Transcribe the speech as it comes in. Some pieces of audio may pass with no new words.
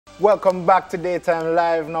Welcome back to Daytime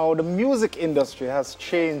Live. Now, the music industry has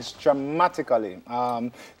changed dramatically.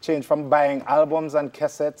 Changed from buying albums and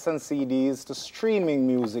cassettes and CDs to streaming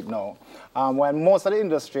music now. When most of the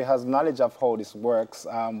industry has knowledge of how this works,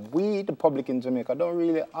 we, the public in Jamaica, don't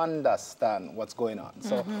really understand what's going on.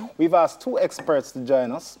 So we've asked two experts to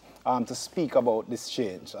join us to speak about this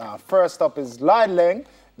change. First up is Lloyd Lang.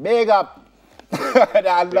 Big up.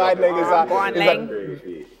 Lloyd Lang is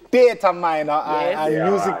a data miner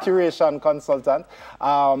and music curation consultant,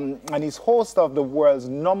 and he's host of the world's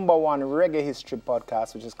 #1 reggae history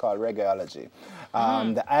podcast, which is called Reggaeology.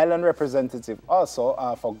 The island representative also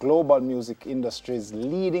for global music industry's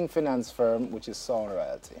leading finance firm, which is Sound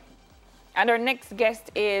Royalty. And our next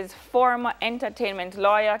guest is former entertainment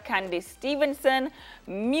lawyer Candice Stevenson,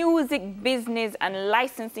 music business and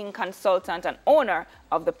licensing consultant and owner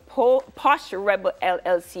of the Posh Rebel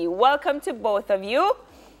LLC. Welcome to both of you.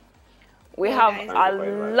 We have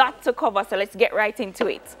a lot to cover, so let's get right into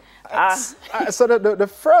it. So the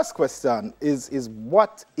first question is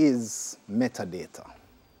what is metadata?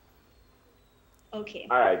 Okay.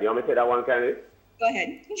 All right, do you want me to say that one, Candice? Go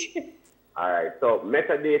ahead. All right, so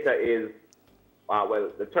metadata is, well,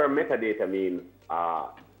 the term metadata means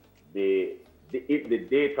the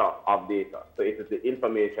data of data. So it is the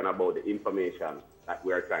information about the information that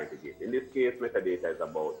we are trying to get. In this case, metadata is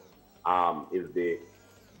about, is the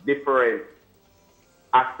different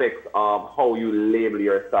aspects of how you label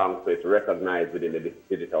your song so it's recognized within the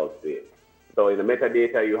digital space. So in the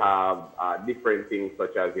metadata, you have different things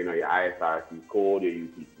such as, you know, your ISRC code, your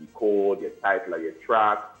UTC code, your title of your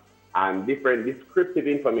track, and different descriptive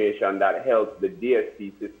information that helps the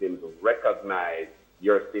DSP system to recognize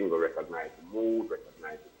your single, recognize the mood,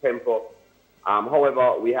 recognize the tempo.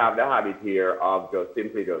 However, we have the habit here of just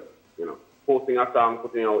simply just, you know, posting a song,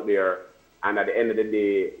 putting it out there, and at the end of the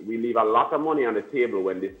day, we leave a lot of money on the table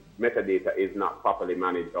when this metadata is not properly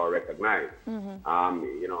managed or recognized.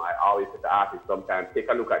 You know, I always say to artists sometimes, take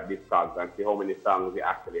a look at Discogs and see how many songs we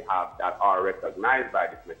actually have that are recognized by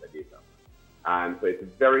this metadata. And so it's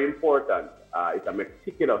very important. It's a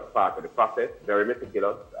meticulous part of the process, very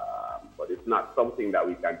meticulous, but it's not something that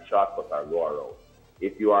we can shortcut or go around.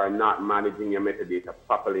 If you are not managing your metadata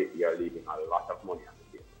properly, you're leaving a lot of money on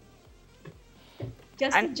the table.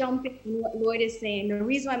 Just to jump in on what Lloyd is saying, the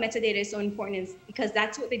reason why metadata is so important is because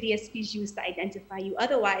that's what the DSPs use to identify you.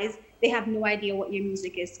 Otherwise, they have no idea what your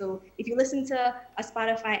music is. So if you listen to a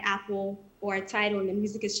Spotify, Apple, or a Tidal and the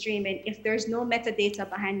music is streaming, if there's no metadata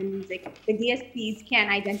behind the music, the DSPs can't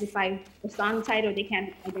identify the song title, they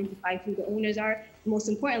can't identify who the owners are. Most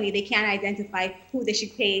importantly, they can't identify who they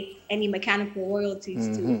should pay any mechanical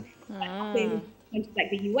royalties to. Like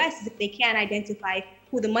the US, if they can't identify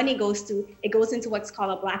who the money goes to, it goes into what's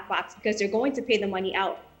called a black box because they're going to pay the money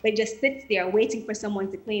out, but it just sits there waiting for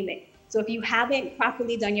someone to claim it. So if you haven't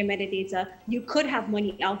properly done your metadata, you could have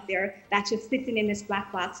money out there that's just sitting in this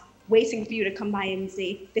black box, waiting for you to come by and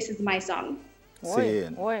say, this is my song.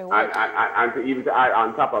 And to even to add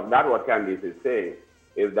on top of that, what Candice is saying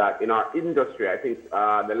is that in our industry, I think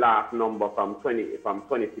the last number from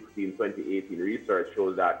 2016, 2018 research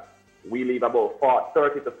shows that we leave about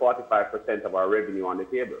 30 to 45% of our revenue on the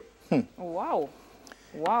table. Wow.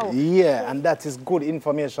 Wow. Yeah, and that is good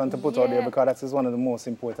information to put out there because that is one of the most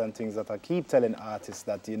important things that I keep telling artists,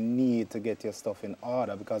 that you need to get your stuff in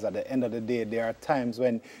order, because at the end of the day, there are times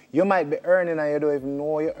when you might be earning and you don't even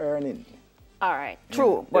know you're earning. All right,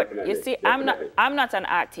 true, but Definitely, you see, I'm not an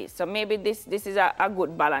artist, so maybe this is a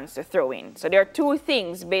good balance to throw in. So there are two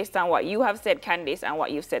things based on what you have said, Candice, and what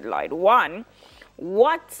you've said, Lloyd. One,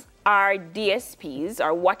 what are DSPs,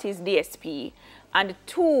 or what is DSP? And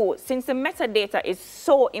two, since the metadata is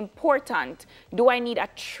so important, do I need a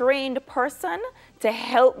trained person to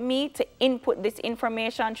help me to input this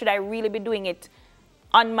information? Should I really be doing it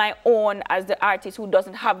on my own as the artist who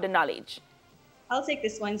doesn't have the knowledge? I'll take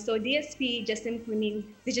this one. So DSP just simply means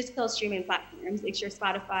digital streaming platforms. It's your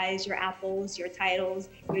Spotify's, your Apple's, your Tidal's,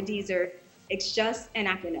 your Deezer. It's just an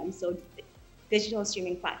acronym. So digital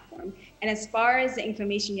streaming platform. And as far as the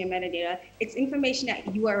information, your metadata, it's information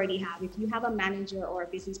that you already have. If you have a manager or a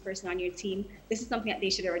business person on your team, this is something that they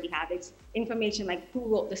should already have. It's information like who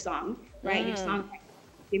wrote the song, right? Your song,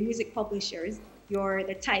 the music publishers,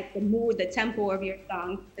 the type, the mood, the tempo of your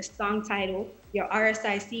song, the song title, your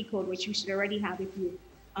RSIC code, which you should already have if you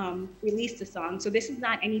release the song. So this is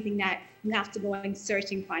not anything that you have to go and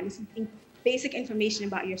search and find. This is basic information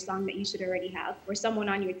about your song that you should already have, or someone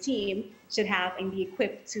on your team should have and be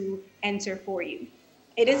equipped to enter for you.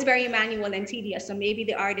 It is very manual and tedious, so maybe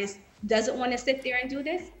the artist doesn't want to sit there and do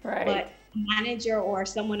this, but a manager or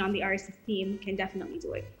someone on the artist's team can definitely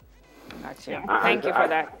do it. Gotcha. Thank you for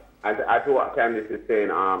that. as to what Candice is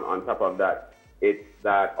saying, on top of that, it's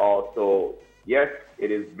that also, yes,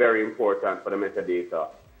 it is very important for the metadata.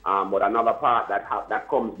 But another part that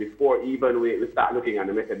comes before even we start looking at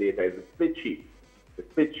the metadata is the split sheet. The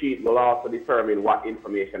split sheet will also determine what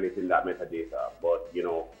information is in that metadata. But, you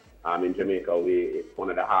know, in Jamaica, it's one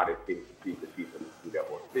of the hardest things to see the people do their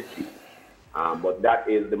own split sheet. But that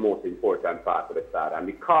is the most important part of the start. And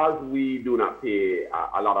because we do not pay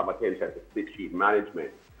a lot of attention to split sheet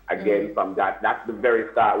management, again, from that's the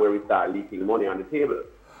very start where we start leaking money on the table.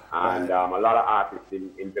 And a lot of artists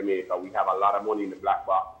in Jamaica, we have a lot of money in the black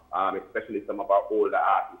box, especially some of our older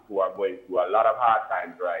artists who are going through a lot of hard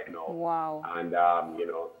times right now. Wow. And, you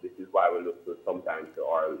know, this is why we look to sometimes to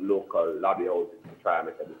our local lobby houses to try and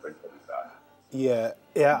make a difference for these artists. Yeah,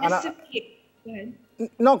 yeah. Go ahead.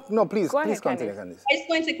 No, please Ahead, continue, Candice. Candice. I just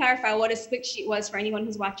wanted to clarify what a split sheet was for anyone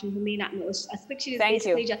who's watching who may not know. A split sheet is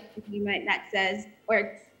basically just a document that says,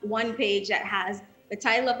 or one page that has the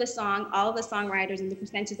title of the song, all of the songwriters, and the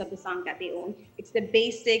percentages of the song that they own. It's the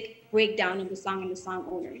basic breakdown of the song and the song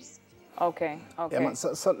owners. Okay. Yeah, man.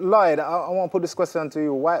 So Lloyd, I want to put this question to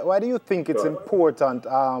you. Why do you think it's important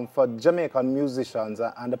for Jamaican musicians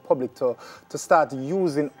and the public to start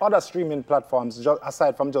using other streaming platforms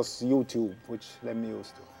aside from just YouTube, which them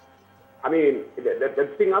used to? I mean,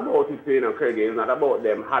 the thing about it, you know, Craig, is not about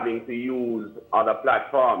them having to use other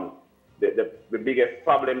platforms. The biggest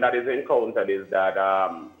problem that is encountered is that,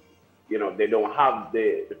 you know, they don't have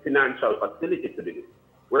the financial facility to do this.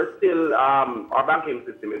 We're still, our banking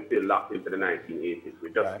system is still locked into the 1980s.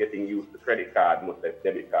 We're just getting used to credit card, much less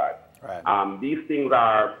debit card. These things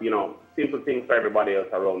are, you know, simple things for everybody else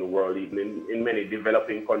around the world, even in many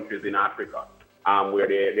developing countries in Africa, where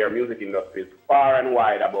their music industry is far and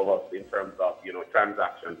wide above us in terms of, you know,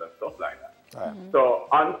 transactions and stuff like that. So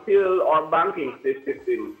until our banking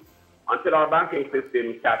system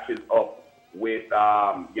catches up with,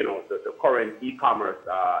 you know, the current e-commerce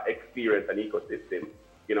experience and ecosystem,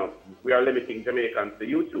 you know, we are limiting Jamaicans to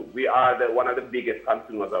YouTube. We are one of the biggest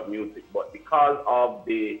consumers of music, but because of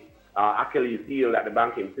the Achilles heel that the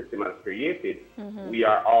banking system has created, we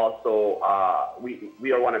are also,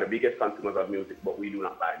 we are one of the biggest consumers of music, but we do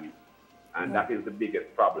not buy music. And that is the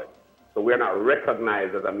biggest problem. So we're not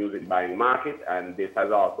recognized as a music buying market, and this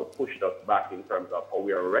has also pushed us back in terms of how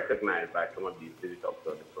we are recognized by some of these digital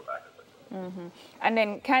service providers. And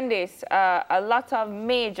then, Candice, a lot of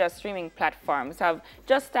major streaming platforms have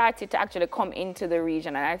just started to actually come into the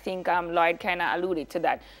region, and I think Lloyd kind of alluded to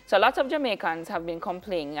that. So a lot of Jamaicans have been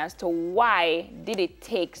complaining as to why did it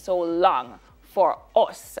take so long for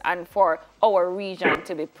us and for our region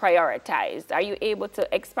to be prioritized. Are you able to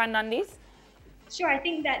expand on this? Sure, I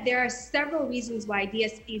think that there are several reasons why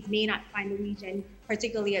DSPs may not find the region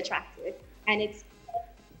particularly attractive, and it's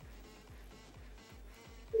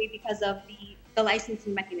because of the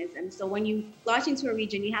licensing mechanism. So when you launch into a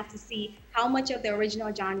region, you have to see how much of the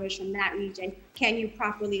original genres from that region can you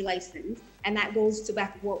properly license. And that goes to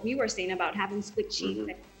back what we were saying about having split sheets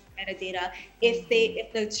and metadata. If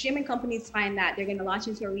the streaming companies find that they're going to launch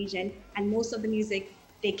into a region and most of the music,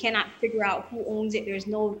 they cannot figure out who owns it, there's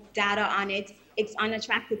no data on it, it's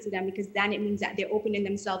unattractive to them, because then it means that they're opening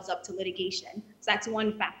themselves up to litigation. So that's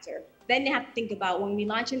one factor. Then they have to think about, when we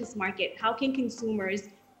launch in this market, how can consumers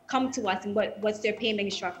come to us and what's their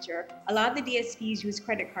payment structure? A lot of the DSPs use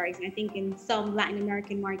credit cards, and I think in some Latin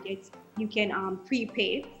American markets, you can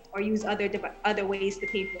prepay or use other ways to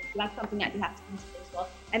pay for it. So that's something that you have to consider as well.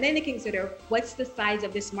 And then they consider, what's the size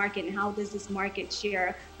of this market and how does this market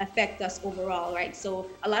share affect us overall, right? So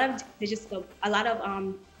a lot of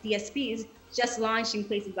DSPs just launched in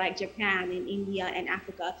places like Japan and India and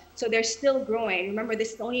Africa. So they're still growing. Remember,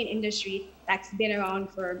 this is only an industry that's been around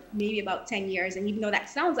for maybe about 10 years. And even though that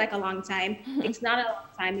sounds like a long time, it's not a long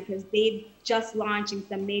time, because they've just launched in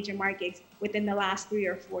some major markets within the last 3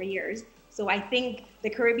 or 4 years. So I think the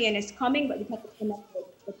Caribbean is coming, but because it's come up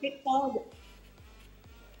with the pitfalls.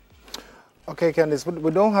 Okay, Candice,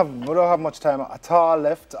 we don't have much time at all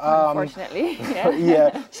left. Unfortunately,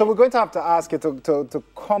 yeah. So we're going to have to ask you to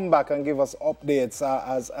come back and give us updates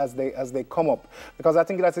as they come up, because I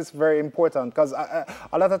think that is very important. Because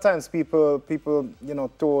a lot of times people you know,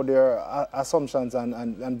 throw their assumptions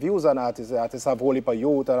and views on artists. Artists have whole heap of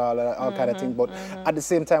youth and all kind of thing. But at the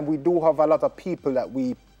same time, we do have a lot of people that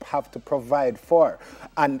we have to provide for.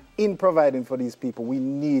 And in providing for these people, we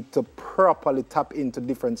need to properly tap into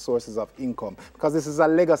different sources of income, because this is a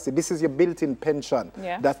legacy. This is your built-in pension.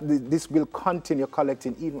 Yeah. That this will continue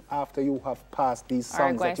collecting even after you have passed these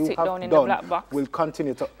songs that you have done. Will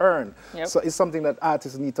continue to earn. Yep. So it's something that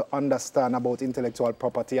artists need to understand about intellectual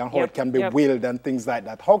property and how it can be willed and things like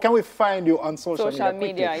that. How can we find you on social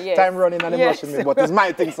media? Yes. Time running and rushing me, but it's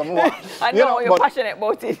my thing some more. I know, you're passionate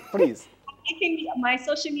about it. Please. My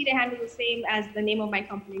social media handle is the same as the name of my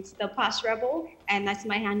company. It's The Posh Rebel, and that's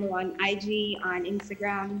my handle on IG, on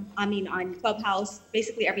Instagram, on Clubhouse,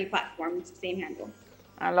 basically every platform. It's the same handle.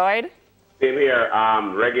 And Lloyd? Same here.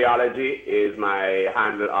 Reggaeology is my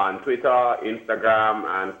handle on Twitter, Instagram,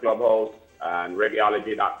 and Clubhouse. And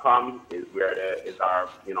reggaeology.com is our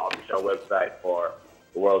official website for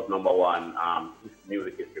the world's #1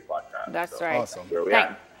 music history podcast. That's right.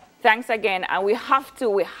 Awesome. Thanks again, and we have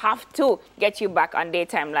to get you back on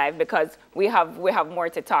Daytime Live, because we have more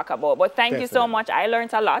to talk about. But thank you so much. I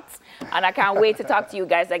learned a lot, and I can't wait to talk to you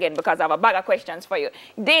guys again, because I have a bag of questions for you.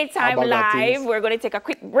 Daytime Live, we're going to take a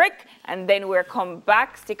quick break, and then we'll come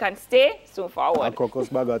back. Stick and stay. Soon forward.